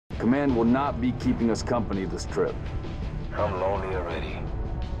Command will not be keeping us company this trip. I'm lonely already.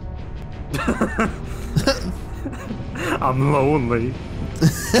 I'm lonely.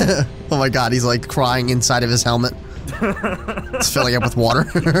 Oh my god, he's like crying inside of his helmet. It's filling up with water.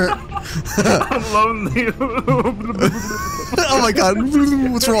 I'm lonely. Oh my god,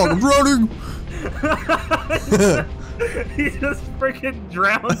 what's wrong? I'm running. He just freaking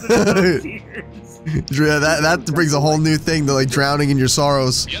drowns in his own tears. That brings a whole new thing to like drowning in your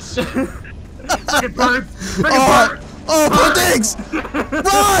sorrows. Yes. Freaking bird. Oh, poor things!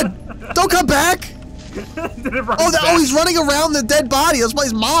 Run! Don't come back! Oh, he's running around the dead body. That's my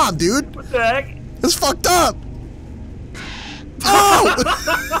mom, dude. What the heck? That's fucked up. Oh!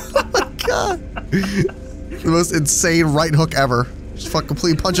 Oh my god. The most insane right hook ever. Just fucking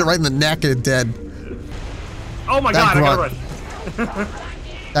completely punch it right in the neck and it's dead. Oh my god, I gotta run.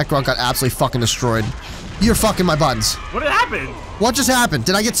 That grunt got absolutely fucking destroyed. You're fucking my buttons. What happened? What just happened?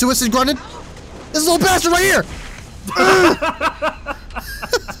 Did I get suicide grunted? This little bastard right here!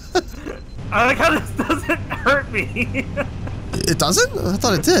 I like how this doesn't hurt me. It doesn't? I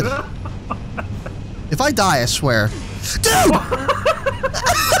thought it did. If I die, I swear. Dude!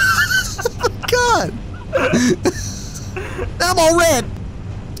 God! I'm all red!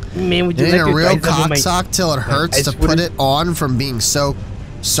 Man, would you It ain't like a real to try some of my- cocksock till it hurts to put it on from being so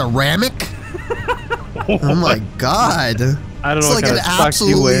ceramic? Oh my god. I don't It's know like what an kind of socks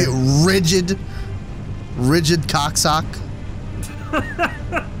you absolutely wear. rigid cocksock.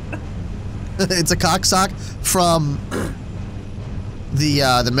 It's a cocksock from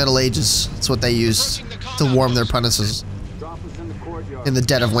the Middle Ages. That's what they used to warm their apprentices in the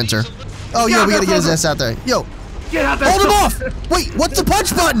dead of winter. Oh, yo, we gotta get his ass out there. Yo, Get out there. hold him off! Wait, what's the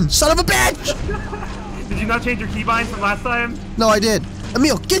punch button? Son of a bitch! Did you not change your keybind from last time? No, I did.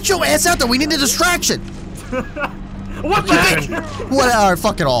 Emil, get your ass out there. We need a distraction. What the heck? Whatever,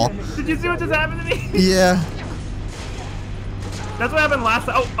 fuck it all. Did you see what just happened to me? Yeah. That's what happened last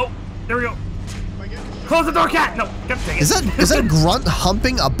time. Oh, there we go. Close the door, cat! No, God dang it. Is that a grunt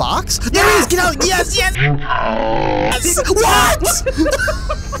humping a box? There he is! Get out! Yes, yes! What?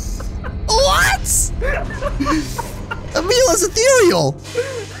 What? Emil is ethereal!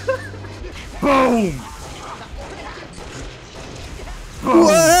 Boom! Oh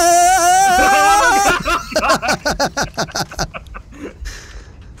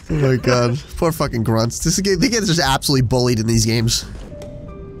my god. Poor fucking grunts. They get just absolutely bullied in these games.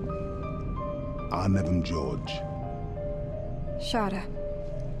 I'm Evan George. Shada.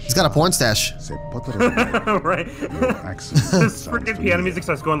 He's got a porn stash. Right. This freaking piano music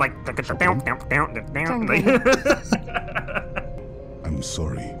starts going like. I'm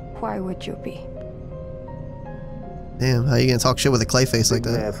sorry. Why would you be? Damn, how you gonna talk shit with a clay face like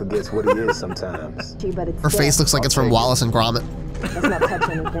Man that? forgets what he is sometimes. Her face looks like it's from Wallace and Gromit. Let's not touch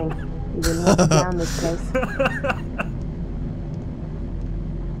anything. You didn't walk down this place.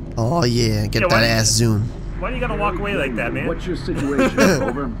 Oh yeah, get that ass zoom. Why do you gotta walk away like that, man? What's your situation?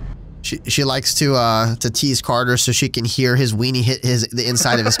 Over. She likes to tease Carter so she can hear his weenie hit the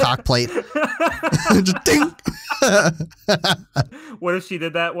inside of his cock plate. Just ding. What if she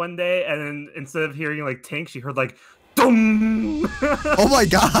did that one day and then instead of hearing like tink, she heard like dong. Oh my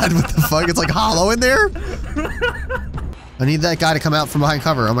god, what the fuck? It's like hollow in there? I need that guy to come out from behind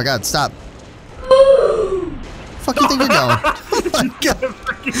cover. Oh my god, stop. Fuck you think you're going? Oh my god.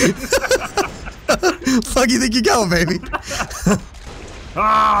 Fuck you think you're going, baby?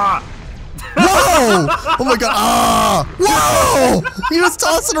 Ah! Whoa! Oh my god, ah! Whoa! You're just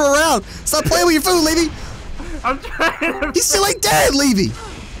tossing her around. Stop playing with your food, Levy. I'm trying. He's still like dead, Levy.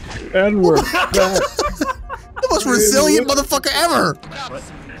 And we're back. The most resilient motherfucker ever.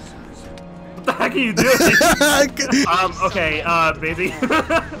 What the heck are you doing? Okay, baby.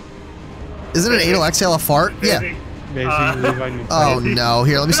 Isn't an anal exhale a fart? Baby. Yeah. Basically, Oh no!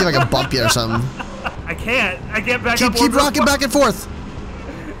 Here, let me see if I can bump you or something. I can't back up. Keep rocking back and forth.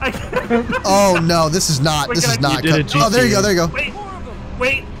 Oh no! This is not. This is not. Oh, there you go. There you go.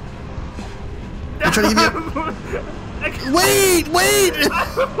 Wait. I'm trying to give you. Wait!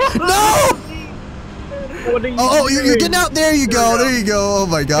 No! What are you Oh, you're getting out. There you go. There you go. Oh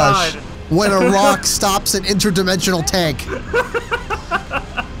my gosh! God. When a rock stops an interdimensional tank.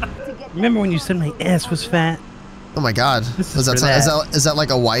 Remember when you said my ass was fat? Oh my god. Is that like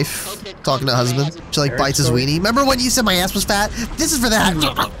a wife talking to a husband? She like bites his weenie. Remember when you said my ass was fat? This is for that.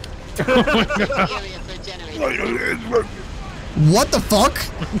 What the fuck?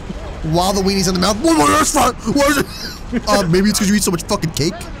 While the weenie's in the mouth. Why my ass fat? Why is it? Maybe it's because you eat so much fucking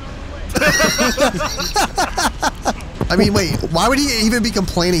cake. I mean, wait. Why would he even be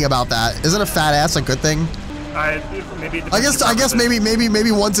complaining about that? Isn't a fat ass a good thing? Maybe it I guess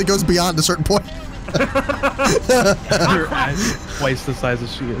maybe once it goes beyond a certain point. Your ass is twice the size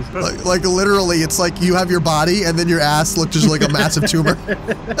as she is. Like literally, it's like you have your body and then your ass looks just like a massive tumor.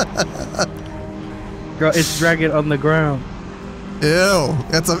 Girl, it's dragging on the ground. Ew.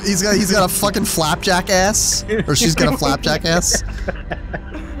 He's got a fucking flapjack ass. Or she's got a flapjack ass.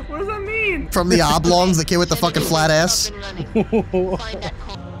 What does that mean? From the Oblongs, the kid with the fucking flat ass.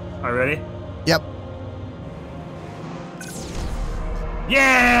 Are you ready? Yep.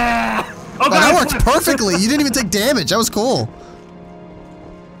 Yeah! Oh, God, that worked perfectly. You didn't even take damage. That was cool.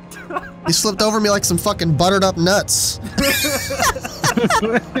 You slipped over me like some fucking buttered up nuts.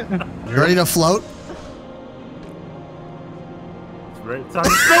 You ready to float?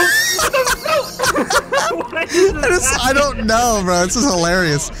 I don't know, bro. This is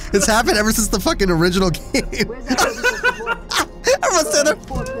hilarious. It's happened ever since the fucking original game. Everyone's standing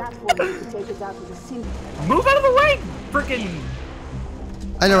there. Move out of the way, freaking.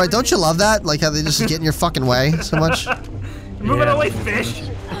 I know, right? Don't you love that? Like how they just get in your fucking way so much? Move out of the way, fish.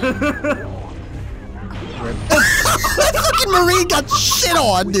 That fucking Marine got shit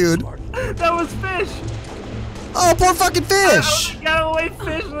on, dude. That was fish. Oh, poor fucking fish. He got out of the way,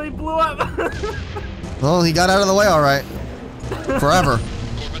 fish, and he blew up. Well, he got out of the way all right. Forever.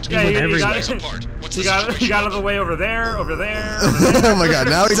 Yeah, he got out of the way over there, over there. Oh my god,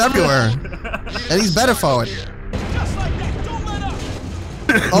 now he's everywhere. And he's better for it.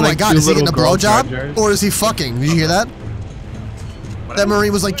 Oh my god, is he getting a blowjob? Or is he fucking? Did you hear that? That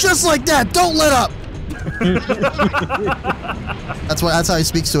Marine was like, just like that, don't let up! That's how he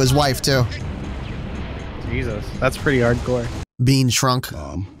speaks to his wife, too. Jesus, that's pretty hardcore. Bean shrunk.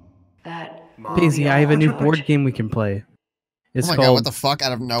 Daisy, I have a new board game we can play. It's oh my called... god, what the fuck?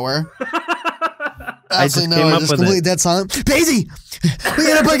 Out of nowhere? I just came up with completely it. dead silent. Daisy! We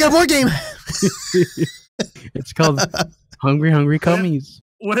gotta play a board game! It's called Hungry Hungry Cummies.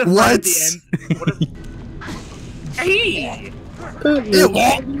 What if right at the end? What if... Hey! Ew.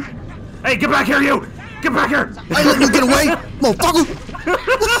 Hey, get back here, you! Get back here! I let you get away! Motherfucker!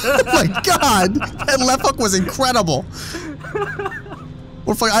 Oh my god! That left hook was incredible!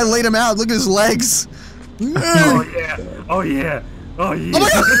 What fuck? I laid him out. Look at his legs. Oh yeah! Oh yeah! Oh yeah! Oh my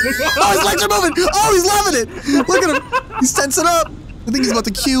god! Oh, his legs are moving! Oh, he's loving it! Look at him! He's tensing up! I think he's about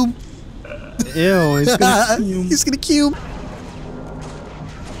to cube. Ew, he's gonna cube. He's gonna cube.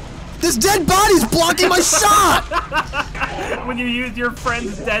 This dead body's blocking my shot! When you use your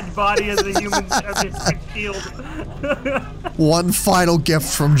friend's dead body as a human as a shield. One final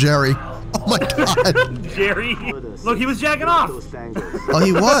gift from Jerry. Oh my god. Jerry. Look, he was jacking off. Oh,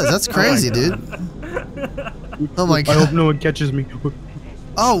 he was. That's crazy, dude. Oh my god. I hope no one catches me.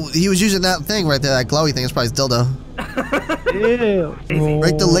 Oh, he was using that thing right there, that glowy thing. It's probably his dildo. Ew.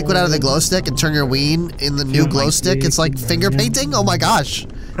 Break the liquid out of the glow stick and turn your ween in the new glow stick. It's like finger painting. Oh my gosh.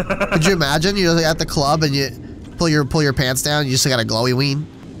 Could you imagine? You're at the club and you pull your pants down. You just got a glowy ween.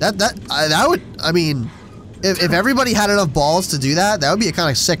 That would. I mean, if everybody had enough balls to do that, that would be a kind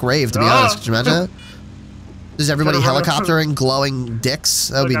of sick rave. To be honest, could you imagine that? Does everybody helicoptering glowing dicks?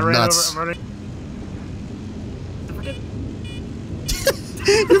 That would be nuts.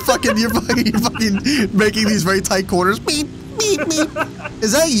 You're fucking making these very tight quarters. Beep, beep, beep.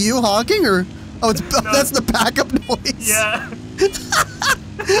 Is that you honking or? Oh, it's no. That's the backup noise. Yeah.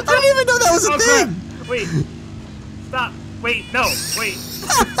 I didn't even know that was a thing. Wait. Stop. Wait. No. Wait.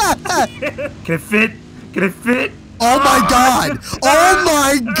 Can it fit? Can it fit? Oh my god! Oh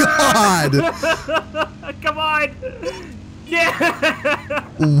my god! Come on! Yeah!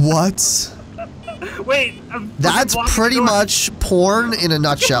 What? Wait, that's pretty much porn in a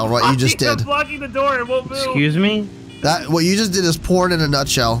nutshell. What you just did. I'm blocking the door. It won't move. Excuse me? What you just did is porn in a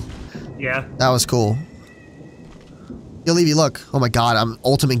nutshell. Yeah. That was cool. Yo, Levy, look. Oh my god, I'm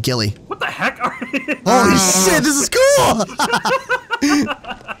ultimate Gilly. What the heck are you? Holy shit, this is cool!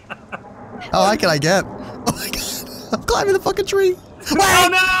 How high can I get? Oh my god, I'm climbing the fucking tree. Wait! Oh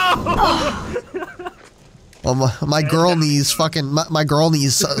no! Oh my girl knees fucking my girl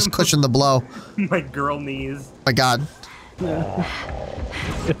knees cushion the blow. My girl knees. Oh my god.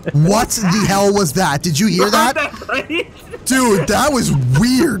 What the hell was that? Did you hear that? Dude, that was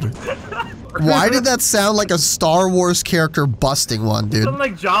weird. Why did that sound like a Star Wars character busting one, dude? Something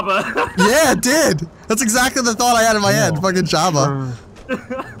like Jabba. Yeah, it did. That's exactly the thought I had in my head. Fucking Jabba.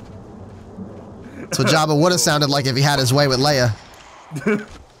 That's what Jabba would have sounded like if he had his way with Leia.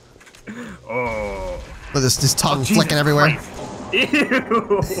 Oh. With his tongue flicking everywhere.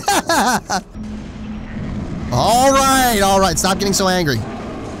 Ew. All right. Stop getting so angry.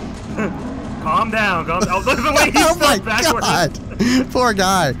 Calm down. Oh, look at the way he oh my backwards. god. Poor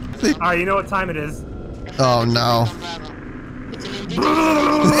guy. Alright, you know what time it is. Oh no.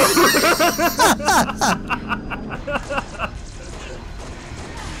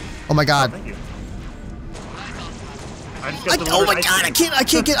 Oh my god. Thank you. Oh my god, I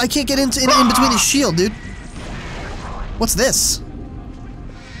can't get in between his shield, dude. What's this?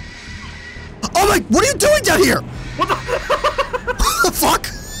 Oh my, what are you doing down here? What the fuck?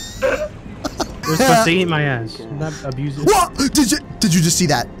 You're supposed to eat my ass. Not abuse it. What? Did you just see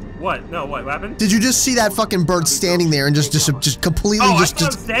that? What? No, what happened? Did you just see that fucking bird standing there and just completely I saw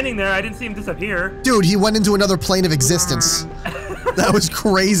him standing there. I didn't see him disappear. Dude, he went into another plane of existence. That was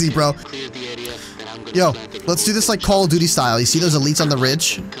crazy, bro. Yo, let's do this like Call of Duty style. You see those elites on the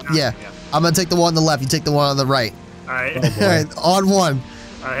ridge? Yeah. I'm gonna take the one on the left. You take the one on the right. All right. All right. On one.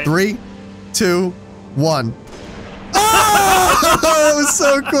 All right. 3, 2, 1. Oh! That was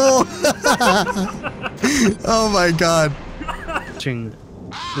so cool. Oh my god. Watching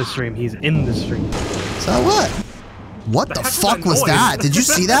the stream. He's in the stream. So what? What the fuck was that? Did you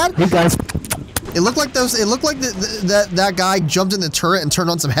see that? Hey guys. It looked like those. It looked like that guy jumped in the turret and turned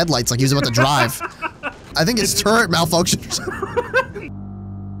on some headlights like he was about to drive. I think it's turret malfunction.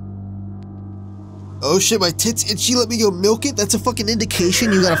 Oh shit, my tit's itchy. Let me go milk it. That's a fucking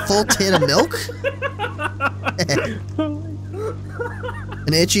indication you got a full tin of milk.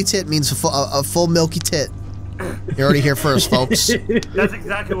 An itchy tit means a full milky tit. You're already here first, folks. That's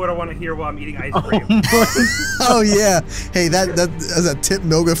exactly what I want to hear while I'm eating ice cream. Oh yeah. Hey, that's a tit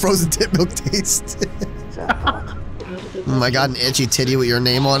milk, a frozen tit milk taste. Oh my god, an itchy titty with your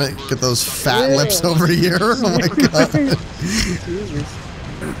name on it. Get those fat lips over here. Oh my god.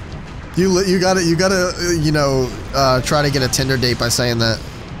 You gotta, you know, try to get a Tinder date by saying that.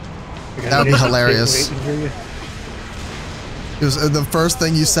 That would be hilarious. It was the first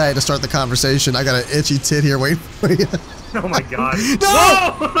thing you say to start the conversation. I got an itchy tit here waiting for you. Oh my god.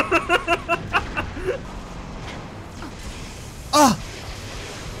 No! Oh!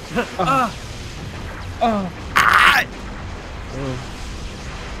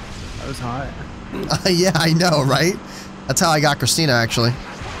 That was hot. Yeah, I know, right? That's how I got Christina, actually.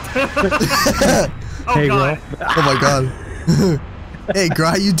 Hey, girl. Oh my god. Hey, girl,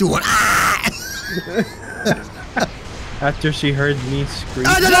 how you doing? After she heard me scream.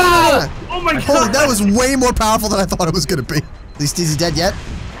 Oh my god! Holy, that was way more powerful than I thought it was gonna be. At least is he dead yet?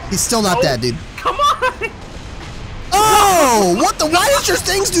 He's still not dead, dude. Come on! Oh! What the? Why does your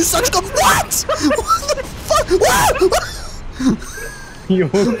things do such good? What? What the fuck? What? You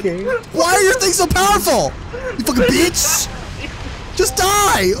okay? Why are your things so powerful? You fucking bitch! Just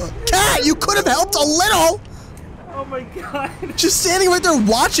die! Cat, you could have helped a little! Oh my god. Just standing right there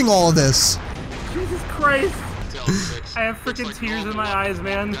watching all of this. Jesus Christ. I have freaking tears in my eyes,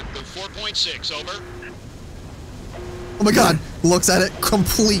 man. 4.6, over. Oh my god. Looks at it,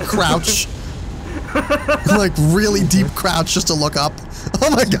 complete crouch. Like really deep crouch just to look up. Oh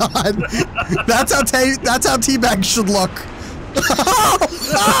my god. That's how teabag should look.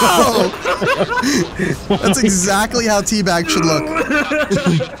 Oh! That's exactly how teabag should look.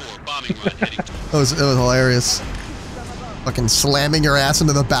 It was hilarious. Fucking slamming your ass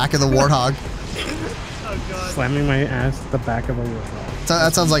into the back of the warthog. Oh god. Slamming my ass at the back of a warthog.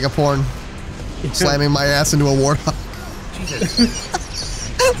 That sounds like a porn. Slamming my ass into a warthog. Jesus.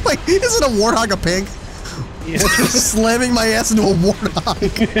 Like, isn't a warthog a pig? Yeah. Slamming my ass into a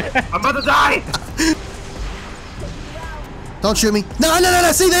warthog. I'm about to die! Don't shoot me. No,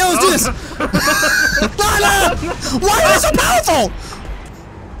 see, they always do this. No. Why are they so powerful?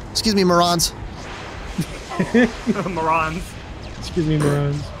 Excuse me, morons. Morons. Excuse me,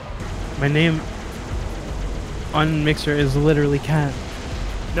 morons. My name on Mixer is literally Cat.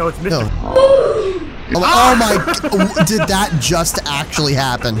 No, it's Mr. No. Oh my, did that just actually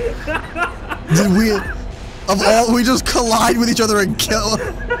happen? Did we just collide with each other and kill?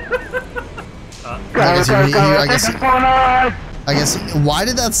 I guess, why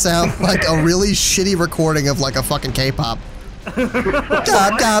did that sound like a really shitty recording of like a fucking K-pop?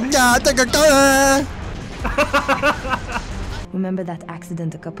 Remember that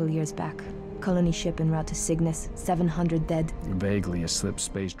accident a couple years back? Colony ship en route to Cygnus, 700 dead. Vaguely a slip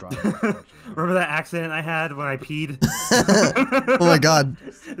space drive. Remember that accident I had when I peed? Oh my god.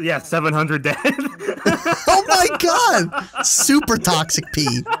 Yeah, 700 dead. Oh my god! Super toxic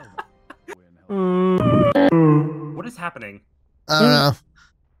pee. What is happening? I don't know.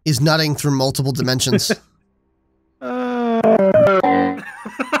 He's nutting through multiple dimensions. It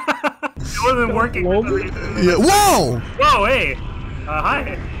wasn't working. Yeah. Whoa! Whoa, hey!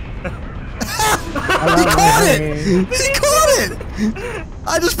 Hi. He caught it! He caught it!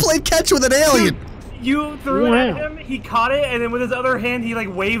 I just played catch with an alien. You threw it at him, he caught it, and then with his other hand, he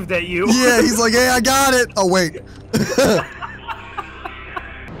like waved at you. Yeah, he's like, hey, I got it. Oh, wait.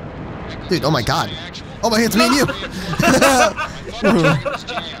 Dude, oh my god. Oh my, it's me and you. Oh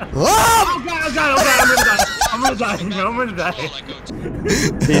god, I'm gonna die.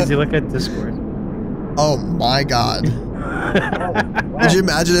 Daisy, look at Discord. Oh my god. Could you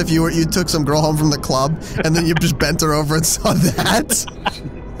imagine if you took some girl home from the club and then you just bent her over and saw that?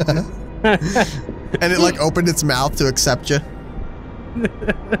 And it like opened its mouth to accept you?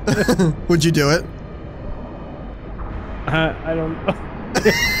 Would you do it? I don't know.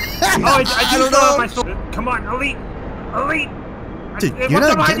 I don't know. My sword. Come on, elite. Dude, you're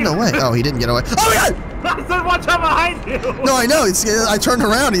not getting away. Oh, he didn't get away. Oh my god! I said watch out behind you. No, I know. I turned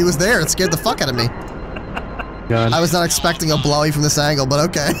around. He was there. It scared the fuck out of me. God. I was not expecting a blowy from this angle, but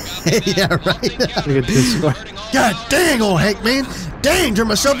okay. Yeah, right. Look at Discord. God dang, old Hank, man. Dang, turned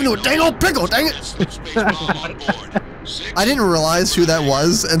myself into a dang old pickle. Dang it. I didn't realize who that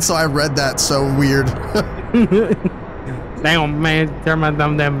was, and so I read that so weird. Dang old man, turn my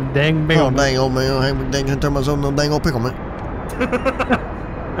dumb dang big Oh, dang old man. Hank, dang, turn myself into a dang old pickle, man.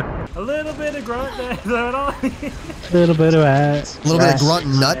 A little bit of grunt, is that all? A little bit of ass. A little bit of grunt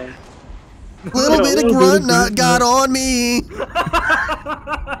nut. Little bit of grunt nut got on me.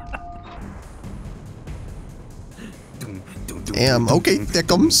 Damn, okay,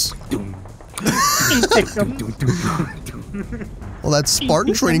 thickums. Well, that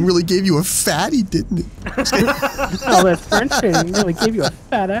Spartan training really gave you a fatty, didn't it? Oh, that French training really gave you a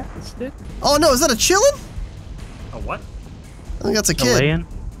fat ass, did? Oh no, is that a chillin'? A what? I think that's a kid. Chilean?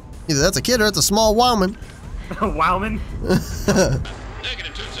 Either that's a kid or it's a small wowman. Wowman?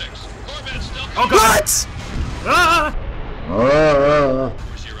 Oh god! What? Ah!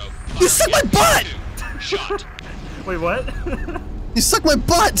 You suck my butt! Wait, what? You suck my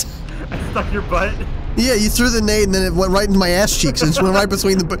butt! I stuck your butt? Yeah, you threw the nade and then it went right into my ass cheeks. It just went right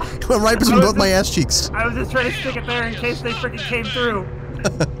between both my ass cheeks. I was just trying to stick it there in case they freaking came through.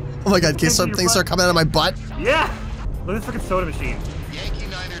 Oh my god, in case things start coming out of my butt. Yeah! Look at this freaking soda machine. Yankee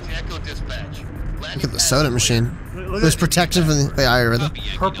Niner to Echo Dispatch. Look at the soda machine. Look There's at protection from the... Wait, I read that.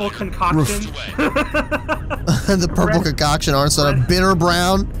 purple concoction. The purple concoction, orange soda, bitter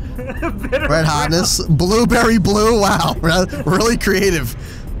brown, Bitter red hotness, blueberry blue. Wow, really creative.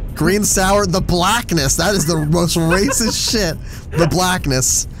 Green sour, the blackness. That is the most racist shit. The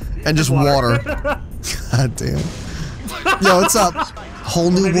blackness. And just water. God damn. Yo, what's up?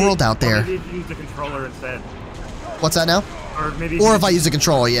 Whole new world out there. Maybe if you use the controller instead. What's that now? Or if I use the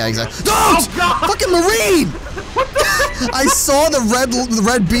controller, yeah, exactly. Don't! Fucking Marine! I saw the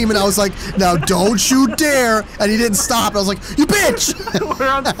red beam and I was like, now don't you dare! And he didn't stop. And I was like, you bitch! We're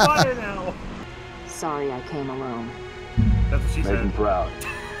on fire now. Sorry I came alone. That's what she said. Make me proud.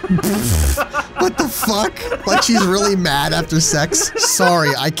 What the fuck? Like she's really mad after sex?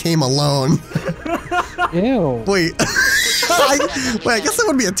 Sorry, I came alone. Ew. Wait. I guess that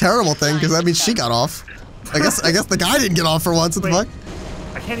would be a terrible thing because that means she got off. I guess the guy didn't get off for once. What the fuck?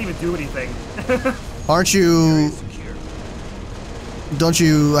 I can't even do anything. Aren't you? Don't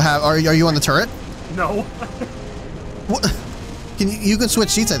you have? Are you on the turret? No. What? You can switch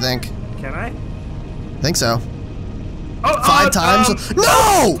seats, I think. Can I? I think so. Oh, 5 times?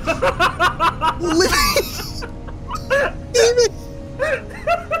 No!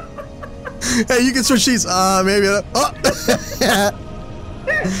 Hey, you can switch seats. Maybe. Oh.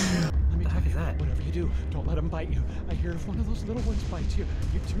 Whatever you do, don't let them bite you. I hear if one of those little ones bites you,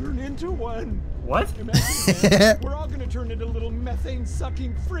 you turn into one. What? Imagine we're all gonna turn into little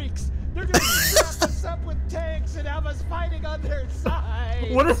methane-sucking freaks. They're gonna strap us up with tanks and have us fighting on their side.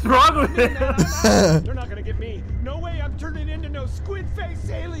 What is wrong with it? They're not gonna get me. No way I'm turning into no squid-face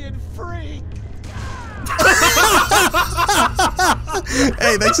alien freak.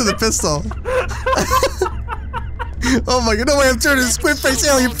 Hey, thanks for the pistol. Oh my god, no way I'm turning into squid-face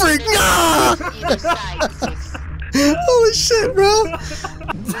alien freak. No! Holy shit, bro.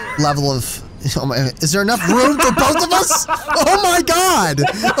 Level of... Oh my, is there enough room for both of us? Oh my god!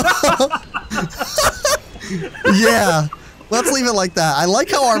 Yeah, let's leave it like that. I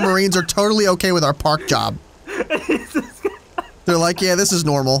like how our Marines are totally okay with our park job. They're like, yeah, this is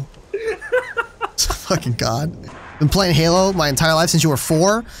normal. Fucking god. Been playing Halo my entire life since you were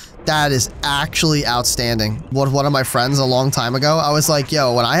 4. That is actually outstanding. One of my friends a long time ago, I was like,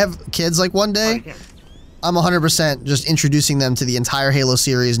 yo, when I have kids like one day, I'm 100% just introducing them to the entire Halo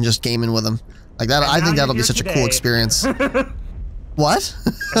series and just gaming with them. Like that, I think that'll be such a cool experience. What?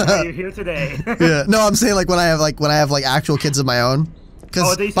 You're here today. Yeah. No, I'm saying like when I have like actual kids of my own.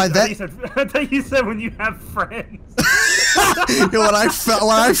 Because by that, I thought you said when you have friends. When I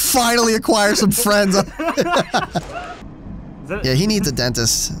finally acquire some friends. Yeah, he needs a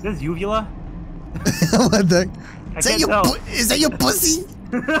dentist. Is this uvula? What the? I Is that your pussy?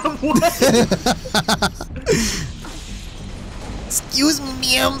 What? Excuse me,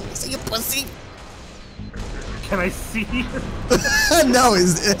 ma'am. Is that your pussy? Can I see? No,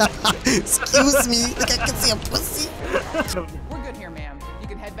 excuse me. Like I can see a pussy. We're good here, ma'am. You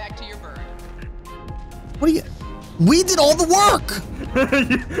can head back to your bird. What are you? We did all the work.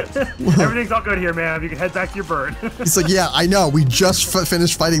 Everything's all good here, ma'am. You can head back to your bird. He's like, yeah, I know. We just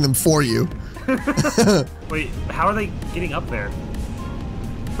finished fighting them for you. Wait, how are they getting up there?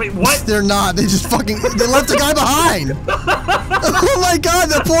 Wait, what? They're not. They just fucking. They left the guy behind. Oh my god,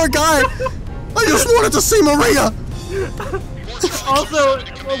 that poor guy. I just wanted to see Maria. Also,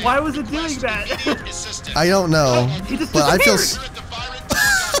 why was it doing that? I don't know. He just but I feel.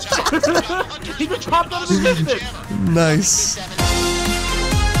 He just popped out of the distance. Nice.